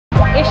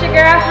It's your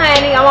girl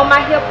Honey. I'm on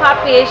my hip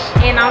hop ish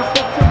and I'm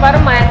Sweet Tooth for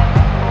the month.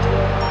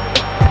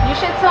 You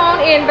should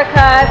tune in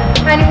because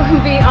Honey will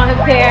be on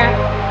there,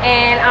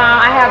 and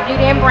I have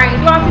beauty and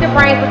brains. You won't see the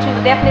brains, but you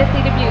will definitely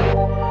see the beauty.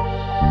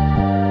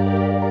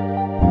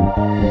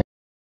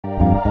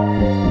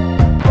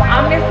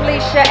 I'm Miss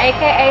Leisha,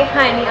 aka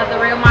Honey of the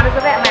Real Models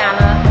of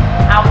Atlanta.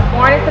 I was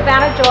born in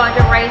Savannah,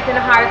 Georgia, raised in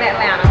the heart of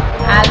Atlanta.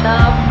 I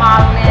love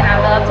modeling, I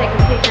love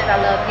taking pictures,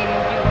 I love getting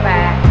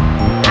beautified.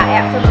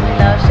 I absolutely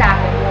love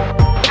shopping.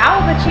 I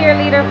was a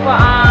cheerleader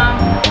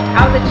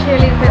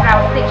since I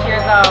was 6 years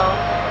old.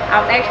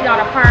 I was actually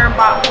on a perm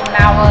box when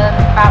I was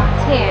about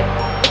 10,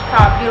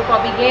 called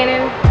Beautiful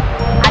Beginnings.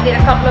 I did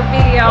a couple of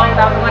videos.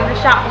 I was in one of the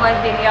Shop Boys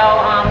video,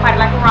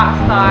 Party Like a Rock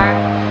Star,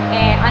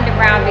 and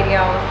Underground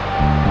videos.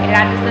 And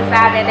I just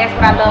decided that that's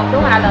what I love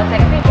doing. I love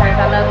taking pictures.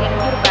 I love getting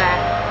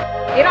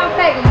beautified. It don't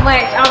take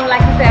much.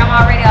 Like you said,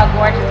 I'm already a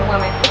gorgeous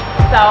woman.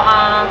 So,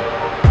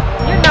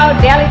 you know,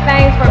 daily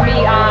things for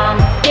me,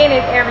 skin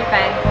is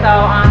everything.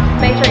 So,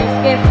 just make sure your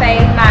skin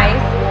stays nice.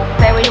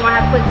 That way you won't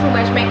have to put too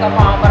much makeup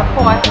on. But of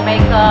course,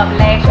 makeup,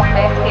 lashes,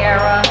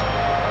 mascara,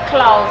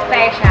 clothes,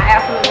 fashion.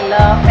 I absolutely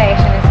love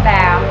fashion and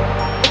style.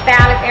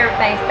 Style is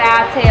everything.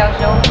 Style tells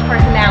your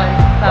personality.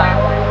 So,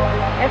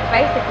 that's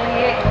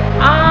basically it.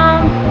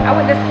 I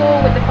went to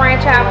school with the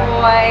Franchise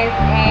Boys,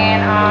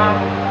 and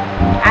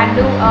I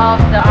knew of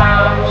the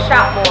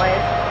Shop Boys,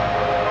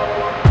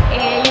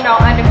 and you know,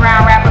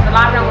 underground rappers. A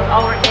lot of them was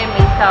older than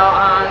me, so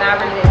I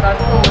really didn't go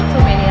to school with too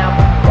many of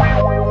them.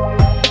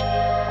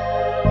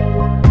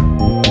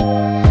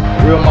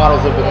 Real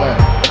Models of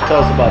Atlanta.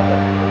 Tell us about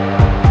that.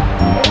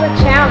 It's a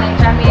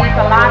challenge. I mean, it's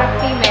a lot of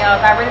females.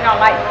 I really don't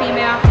like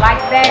females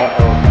like that.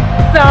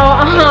 So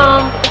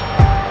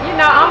you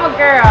know, I'm a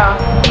girl,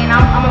 and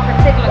I'm a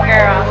particular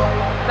girl.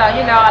 So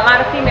you know, a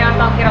lot of females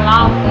don't get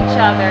along with each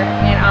other,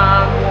 and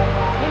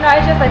you know,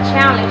 it's just a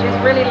challenge. It's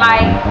really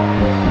like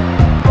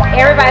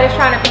everybody's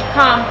trying to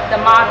become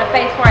the model, the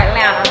face for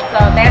Atlanta.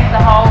 So that's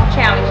the whole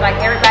challenge. Like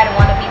everybody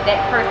want to be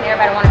that person.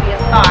 Everybody want to be a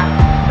star.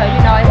 So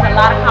you know, it's a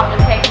lot of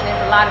complications.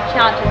 There's a lot of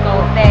challenges go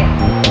with that.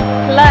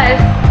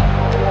 Plus,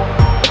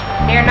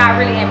 they're not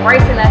really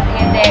embracing us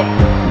in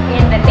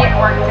the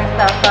networks and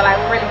stuff. So like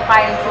we're really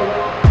fighting to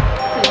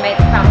make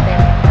something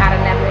out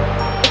of nothing.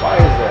 Why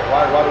is that?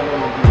 Why do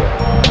women do that?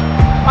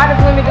 Why do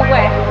women do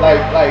what? I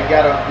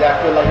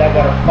feel like I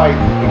gotta fight.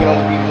 It can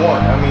only be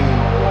one. I mean,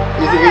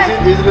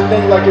 is it a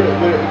thing like it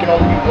can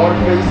only be one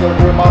face of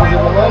Real Models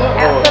of Atlanta?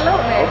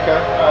 Absolutely. Okay,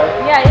 all right.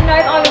 Yeah, you know,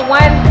 it's only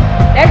one.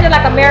 That's just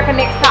like American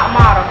Next Top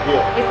Model,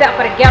 except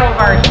for the ghetto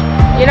version.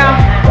 You know,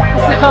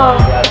 so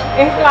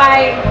it's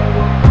like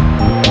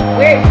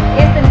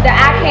it's the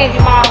eye candy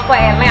model for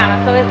Atlanta.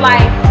 So it's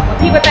like when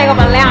people think of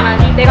Atlanta,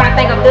 they're gonna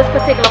think of this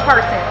particular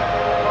person.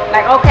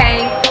 Like,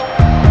 okay,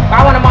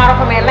 I want a model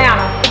from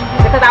Atlanta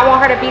because I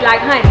want her to be like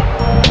Honey.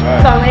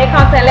 Right. So when they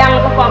come to Atlanta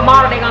looking for a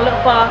model, they're gonna look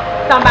for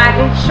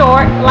somebody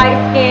short, light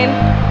skin,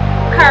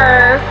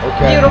 curves,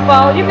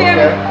 beautiful. You feel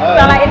me? Right.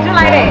 So like it's just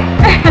like that.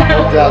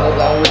 No doubt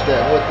with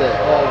that.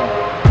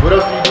 What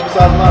else do you do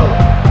besides modeling?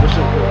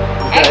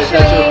 Is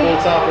that your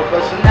full-time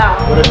profession? No.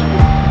 What else do you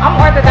do? I'm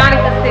orthodontic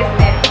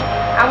assistant.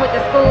 I went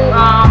to school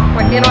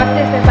for dental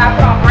assistants. I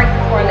put on braces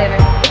for a living,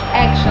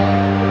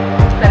 actually.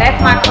 So that's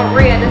my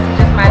career. This is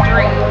just my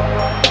dream.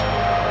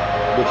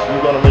 But you're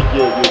gonna make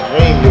your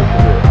dream your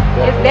career.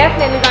 It's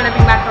definitely gonna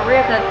be my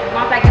career because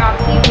once I get on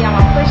TV, I'm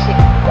gonna push it.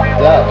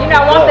 You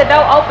know, once the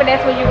door open,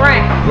 that's when you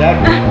run.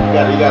 Exactly.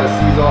 You gotta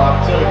seize all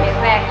opportunities.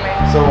 Exactly.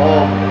 So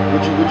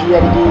would you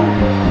ever do?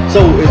 So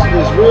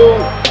is Real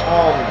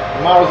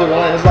Models of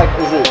Atlanta? Is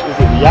it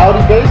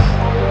reality based?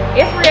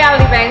 It's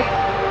reality based.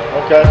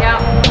 Okay. Yep.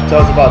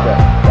 Tell us about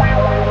that.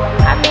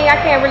 I mean, I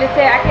can't really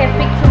say, I can't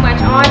speak too much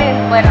on it,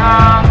 but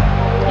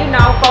you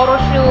know, photo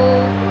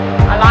shoots,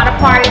 a lot of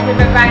parties we've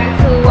been invited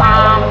to,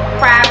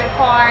 private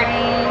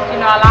parties, you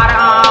know, a lot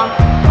of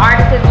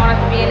artists want us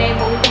to be in their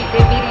movies,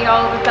 their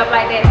videos and stuff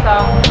like that.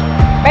 So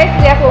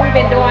basically that's what we've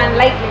been doing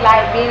lately,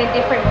 like being in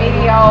different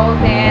videos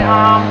and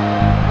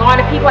going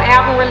to people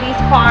album release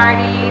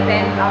parties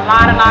and a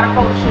lot of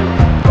photo shoots.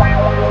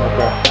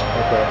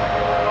 Okay.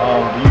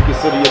 Do you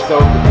consider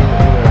yourself in the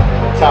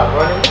top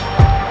running?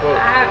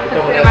 I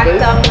consider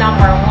myself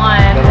number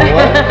one. Number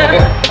one?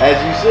 As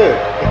you should.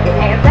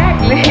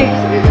 Exactly.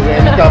 Is there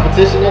any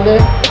competition in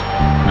there?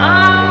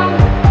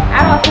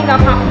 I don't see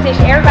no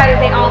competition. Everybody's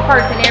their own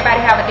person.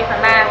 Everybody have a different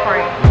mind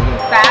frame.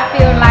 So I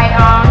feel like,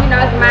 you know,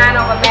 it's mind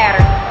over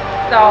matter.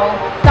 So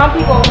some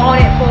people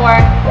want it for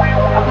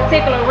a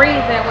particular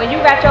reason. When you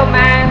got your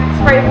mind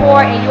straight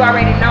forward and you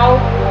already know,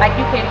 like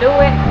you can do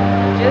it,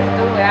 just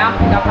do it. I don't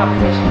see no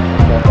competition.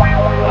 Okay.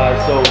 Alright,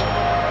 so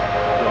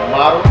you're a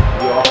model,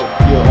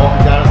 you're an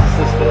orthodontist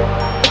assistant.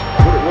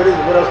 What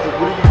else do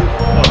you do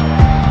for fun?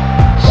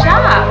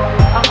 Shop,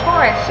 of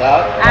course.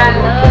 Shop? I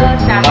love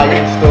shopping. Like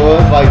in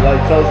stores? Like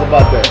tell us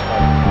about that.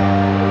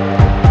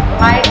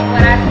 Like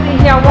when I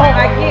see I want,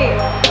 I get.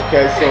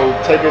 Okay, so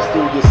take us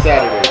through your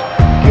Saturday.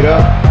 Get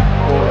up,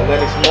 go to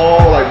Atlantic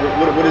Mall, like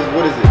what is it?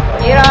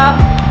 Get up,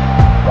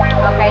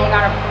 Okay, you're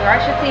gonna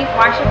brush your teeth,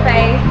 wash your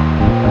face,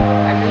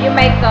 do your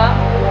makeup,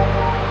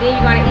 then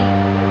you're gonna eat.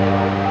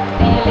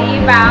 Then you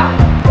leave out.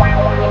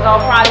 You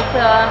go probably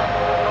to,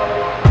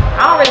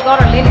 I don't really go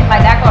to Lennox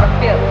like that, I go to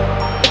Phillips.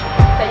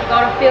 So you go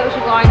to Phillips,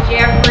 you go on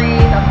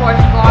Jeffries, of course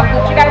you go on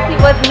Gucci. You gotta see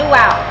what's new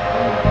out.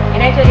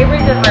 And it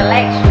really just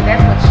relaxes you.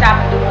 That's what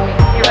shopping do for me.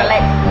 It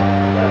relaxes me.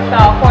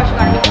 So of course you're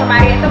gonna meet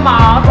somebody at the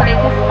mall so they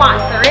can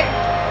sponsor it.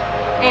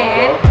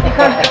 And you're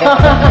gonna go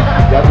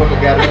y'all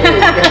women got it.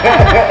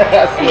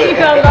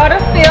 you're gonna go to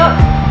Phillips,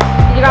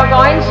 you're gonna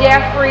go in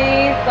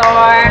Jeffries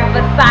or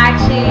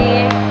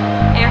Versace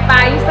and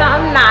find you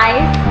something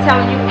nice,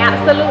 telling you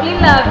absolutely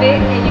love it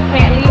and you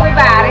can't leave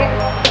without it.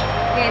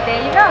 And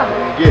there you go.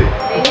 There you get it.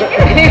 There you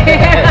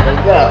get it.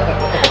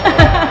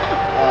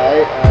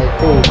 Alright,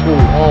 cool.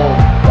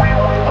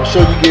 I'm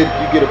sure you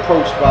get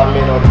approached by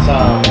men all the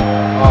time.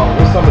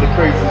 What's some of the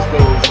craziest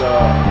things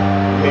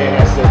men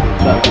has said to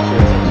try to get your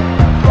attention?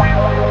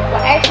 Well,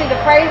 actually, the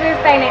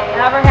craziest thing that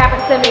ever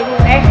happened to me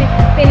was actually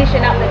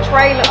finishing up the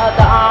trailer of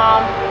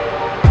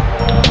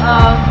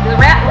the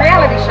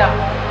reality show.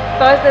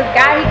 So it's this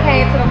guy, he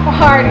came to the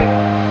party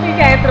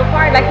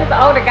like he's an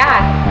older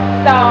guy.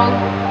 So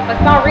for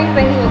some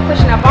reason he was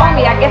pushing up on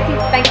me. I guess he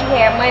think he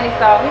had money,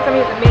 so he told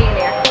me he was a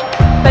millionaire.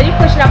 So you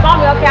pushing up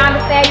on me, okay, I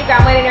understand you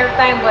got money and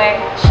everything, but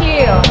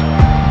chill.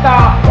 So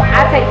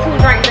I take 2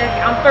 drinks,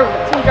 I'm through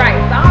with 2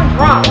 drinks. So I'm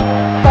drunk.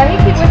 So he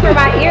keeps whispering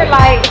in my ear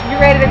like, you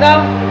ready to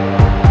go?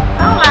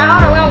 I'm like,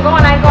 hold on, we don't go,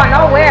 I ain't going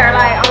nowhere.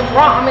 Like, I'm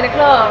drunk, I'm in the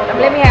club,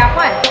 let me have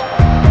fun.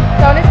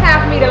 So it's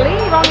time for me to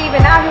leave. I'm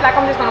leaving now. He's like,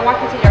 I'm just gonna walk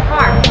you to your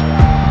car.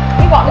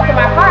 He walked me to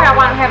my car, I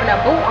wound up having a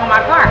boot on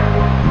my car.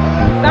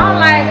 So I'm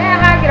like, man,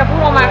 how I get a boot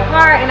on my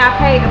car and I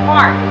paid the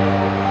park?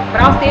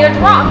 But I'm still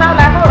drunk, so I'm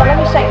like, hold on, let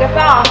me shake this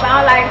off. So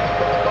I'm like,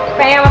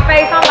 fan my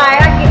face, I'm like,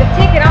 I get the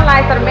ticket, I'm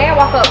like, so the man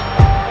walk up.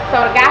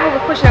 So the guy who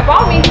was pushing up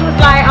on me, he was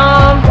like,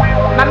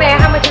 my man,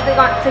 how much is it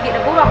going to get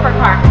the boot off her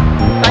car?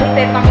 So he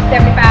said it's going to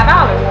be $75.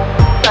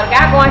 So the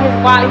guy going his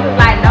wallet, he was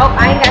like, nope,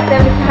 I ain't got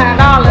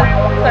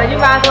 $75. So you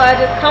might as well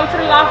just come to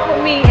the loft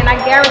with me and I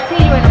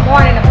guarantee you in the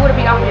morning the boot will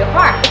be off of your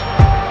car.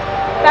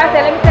 So I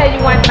said, let me tell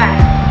you one thing.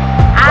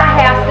 I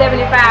have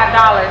 $75.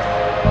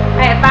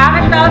 I had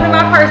 $500 in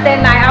my purse that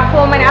night. I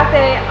pulled money. I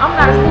said, I'm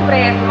not a stupid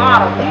ass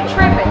model. You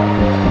tripping.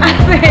 I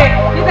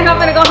said, you think I'm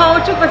gonna go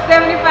home with you for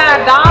 $75?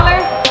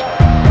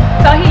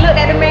 So he looked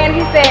at the man,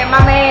 he said,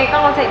 my man,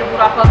 go on take the boot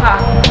off her car.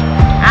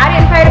 I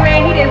didn't pay the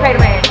man, he didn't pay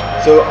the man.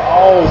 So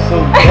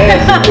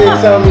that's you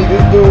didn't tell me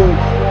this dude,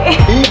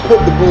 he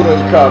put the boot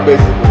on your car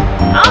basically.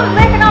 I was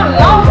thinking I'm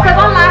lost because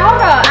I'm like, hold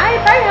up, I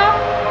ain't pay him.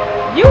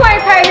 You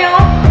ain't pay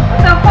him.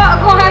 What the fuck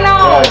going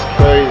on? That's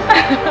crazy.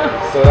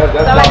 So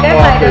that's like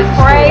the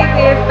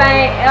craziest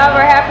thing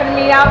ever happened to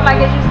me. I was like,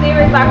 is you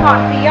serious? I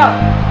called the CEO.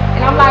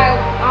 And I'm like,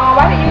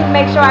 why didn't you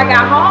make sure I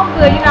got home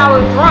good? You know, I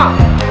was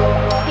drunk.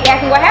 He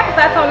asked me what happened,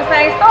 so I told him the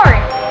same story.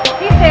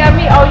 He tell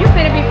me, oh, you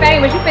finna be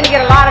famous. You finna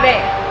get a lot of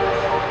that.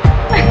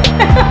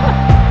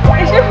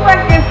 Is you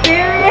fucking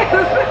serious?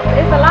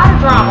 It's a lot of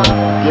drama.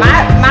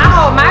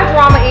 My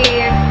drama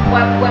is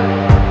what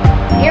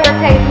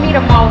irritates me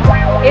the most.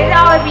 It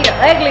always be the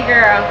ugly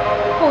girl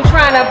who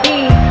trying to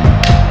be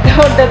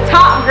the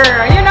top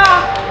girl, you know?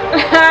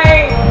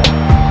 Like,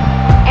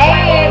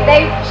 and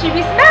she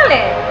be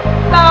smelling.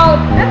 So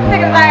this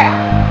nigga's like,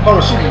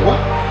 hold on, she be what?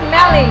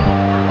 Smelling.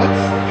 What?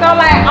 So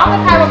like, I'm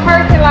the type of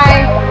person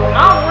like,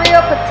 I'm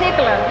real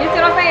particular. You see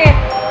what I'm saying?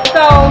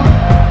 So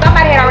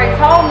somebody had already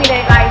told me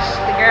that like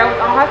the girl was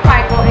on her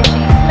cycle and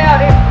she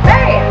smelled it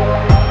bad.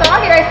 So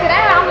I get ready to sit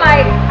down. I'm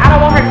like, I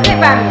don't want her to sit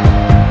by me,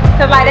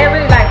 cause like that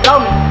really like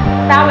blow me.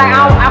 So I'm like,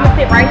 I'm gonna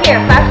sit right here.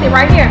 So I sit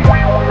right here.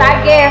 So I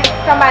guess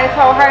somebody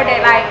told her that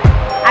like,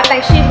 I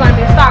think she's gonna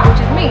be a star, which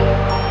is me.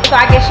 So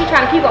I guess she's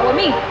trying to keep up with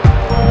me.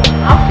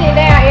 I'm sitting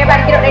down,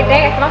 everybody get up, they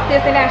dance, and I'm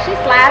still sitting down. She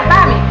slides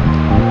by me.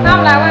 So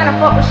I'm like, why the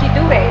fuck would she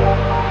do that?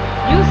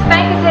 You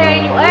stink as hell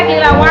and you ugly,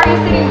 like why are you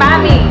sitting by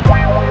me?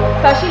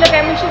 So she looked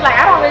at me, she's like,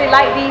 I don't really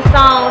like these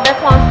songs,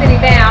 that's why I'm sitting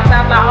down. So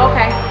I'm like,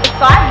 okay.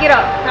 So I get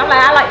up. I'm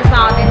like, I like the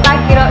song. Then so I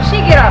get up, she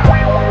get up.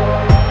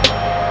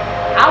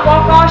 I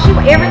walk on,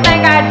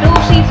 everything I do,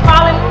 she's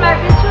following me. I'm like,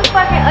 bitch, you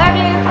fucking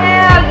ugly as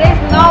hell.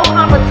 There's no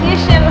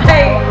competition,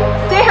 like,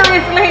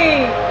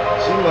 seriously.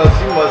 She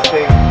must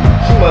think,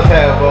 she must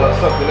have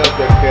something else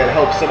that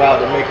helps her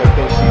out to make her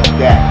think she's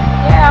that.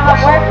 Yeah, her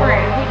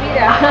boyfriend, he be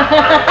there.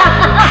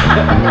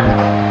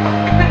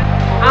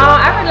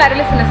 I really like to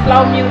listen to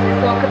slow music,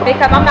 so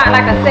because I'm not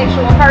like a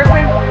sexual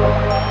person.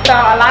 So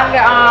a lot of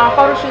the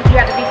photo shoots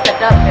you have to be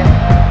seductive,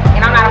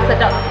 and I'm not a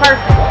seductive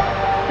person.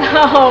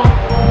 So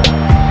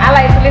I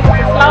like to listen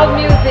to slow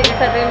music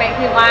because it makes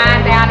me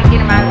wind down and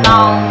get in my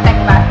zone, think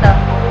about stuff.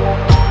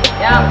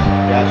 Yep.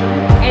 Gotcha.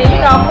 And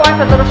you know, of course,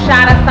 a little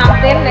shot of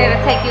something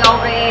that'll take you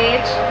over the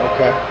edge.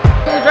 Okay.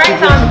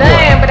 Drinks I'm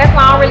done, but that's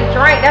why I don't really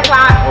drink. That's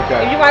why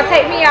if you want to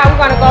take me out,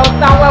 we're going to go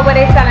somewhere where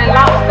they're selling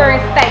lobster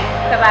and steak,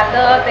 because I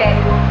love that.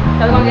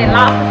 So we're going to get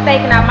lobster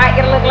steak and I might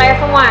get a little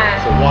glass of wine.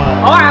 So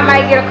wine. Or I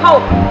might get a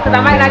Coke, because I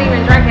might not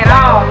even drink at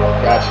all.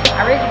 Gotcha.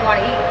 I really want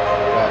to eat.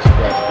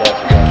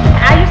 Gotcha.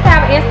 I used to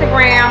have an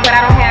Instagram, but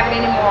I don't have it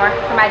anymore.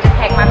 Somebody just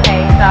hacked my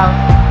page, so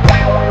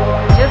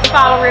just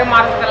follow Real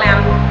Models of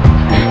Atlanta.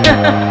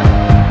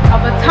 A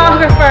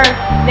photographer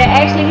that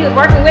actually he was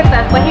working with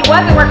us, but he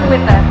wasn't working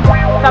with us.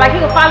 So like he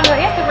would follow me on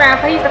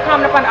Instagram, so he used to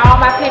comment up on all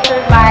my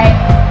pictures like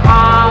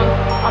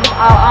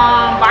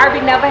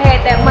Barbie never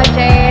had that much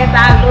ass,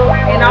 I look,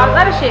 and all this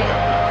other shit.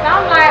 So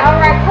I'm like,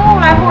 alright, cool,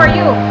 like who are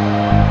you?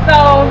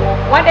 So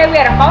one day we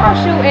had a photo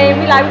shoot and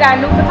we got a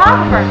new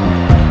photographer.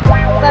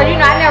 So you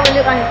know I never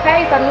looked on his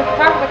page, so the new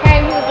photographer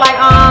came, he was like,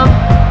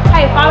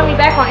 hey, follow me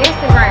back on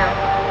Instagram.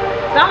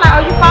 So I'm like,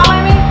 oh, you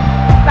following me?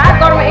 So I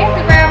go to my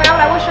Instagram and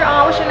I'm like, what's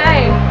your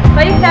name? So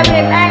he tell me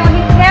his name. When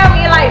he tell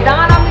me, it like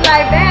dawned on me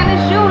like, damn,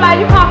 it's you. Like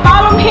you can't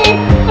follow me.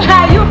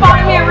 Like you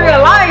follow me in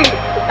real life.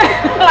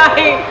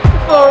 Like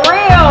for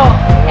real.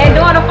 And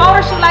doing a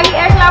photo shoot, like he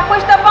actually like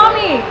pushed up on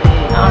me.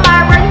 I'm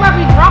like, bro, you might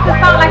be drunk or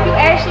something. Like you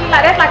actually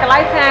like that's like a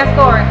lifetime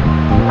story.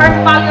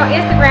 Person follow you on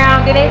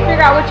Instagram, then they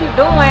figure out what you're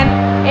doing,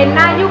 and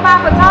now you my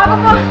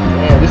photographer.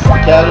 Man, this is the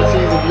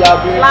casualties of y'all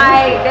being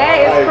like that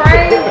is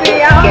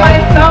crazy. I'm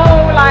like so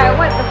like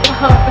what the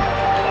fuck.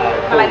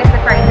 But like that's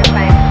the craziest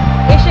thing.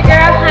 It's your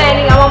girl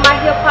Honey. I'm on my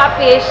hip hop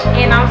ish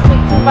and I'm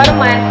sweet tooth for the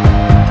month.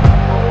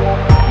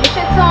 You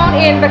should tune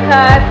in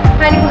because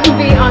Honey will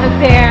be on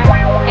there.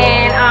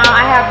 And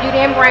I have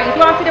beauty and brains. If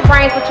you want to see the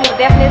brains, but you will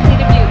definitely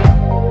see the beauty.